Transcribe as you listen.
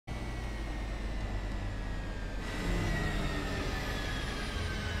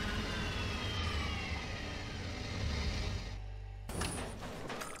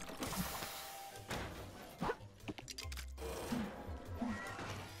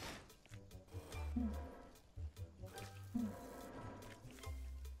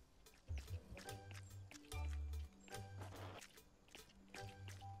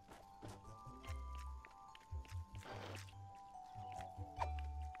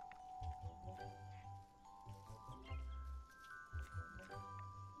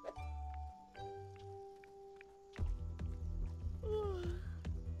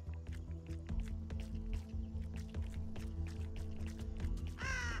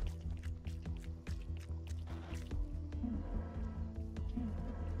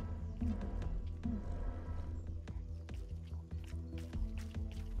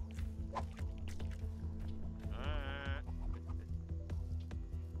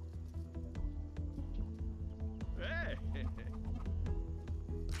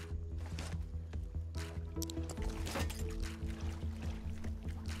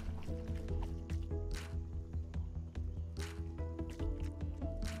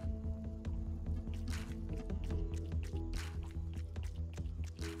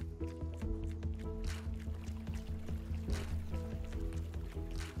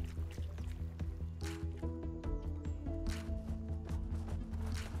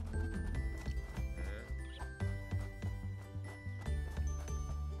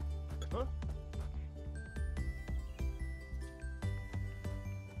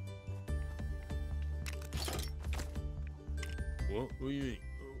Oui, oui.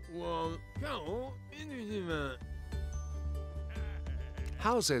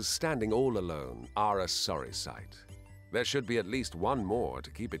 Houses standing all alone are a sorry sight. There should be at least one more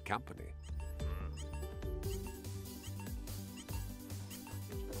to keep it company.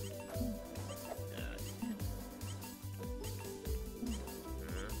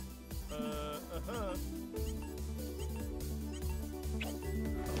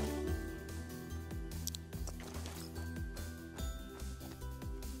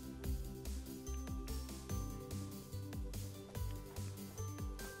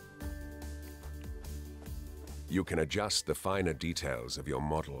 You can adjust the finer details of your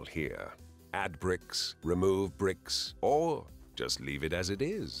model here. Add bricks, remove bricks, or just leave it as it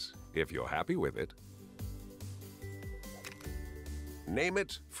is, if you're happy with it. Name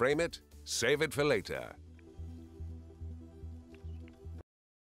it, frame it, save it for later.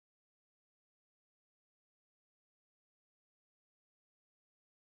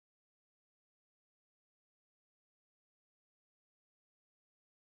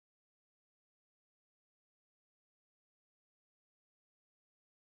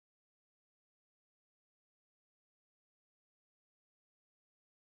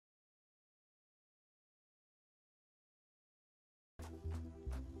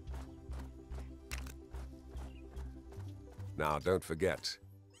 Now, don't forget,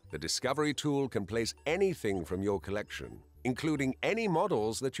 the Discovery tool can place anything from your collection, including any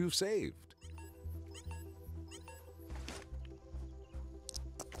models that you've saved.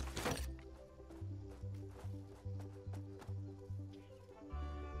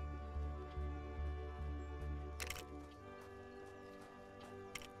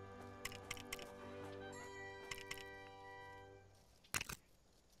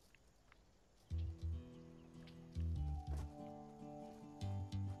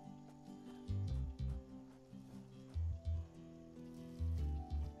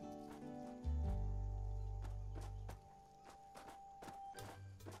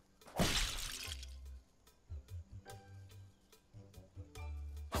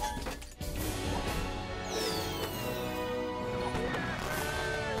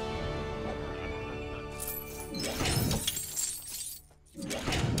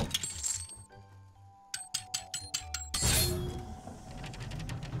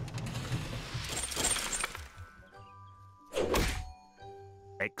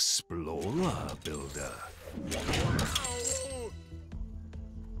 Explorer Builder.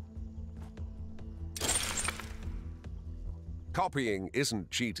 Copying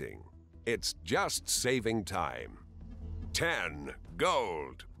isn't cheating. It's just saving time. 10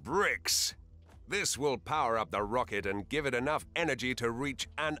 gold bricks. This will power up the rocket and give it enough energy to reach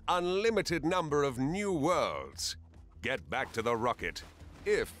an unlimited number of new worlds. Get back to the rocket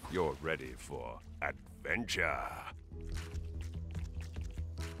if you're ready for adventure.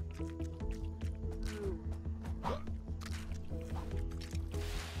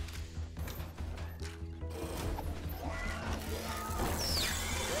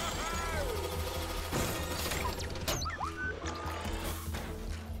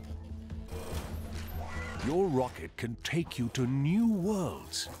 Your rocket can take you to new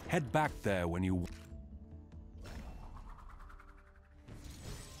worlds. Head back there when you...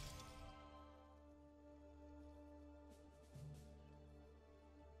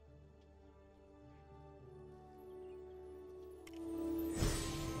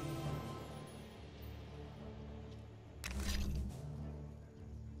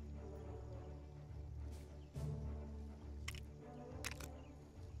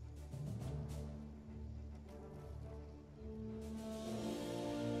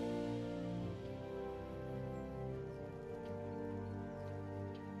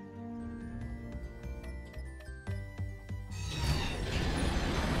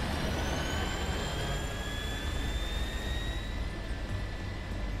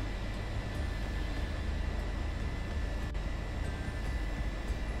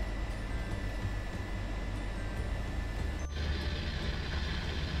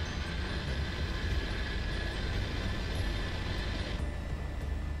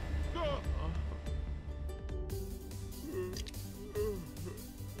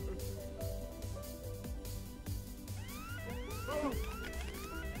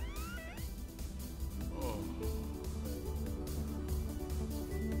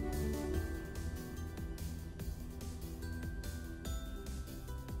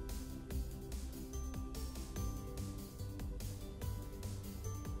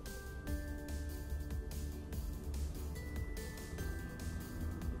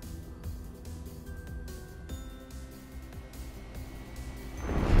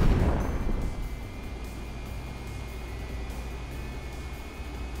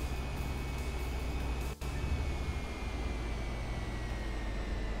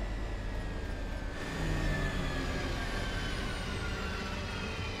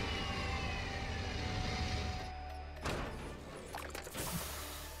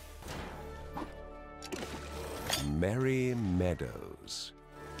 merry Meadows.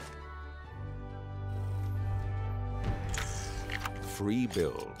 Free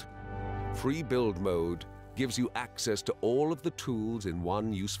build. Free build mode gives you access to all of the tools in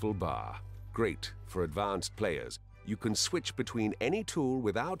one useful bar. Great for advanced players. You can switch between any tool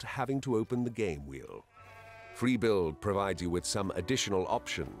without having to open the game wheel. Free build provides you with some additional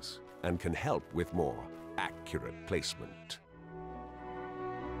options and can help with more accurate placement.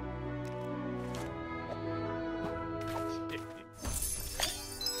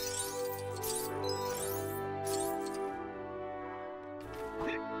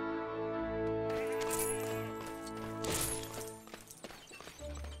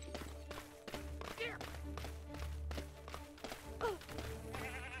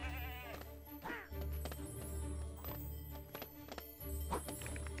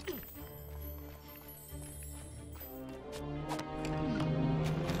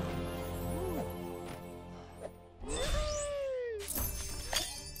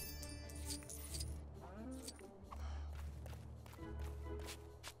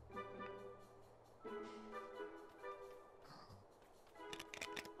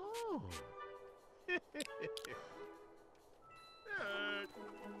 Oh.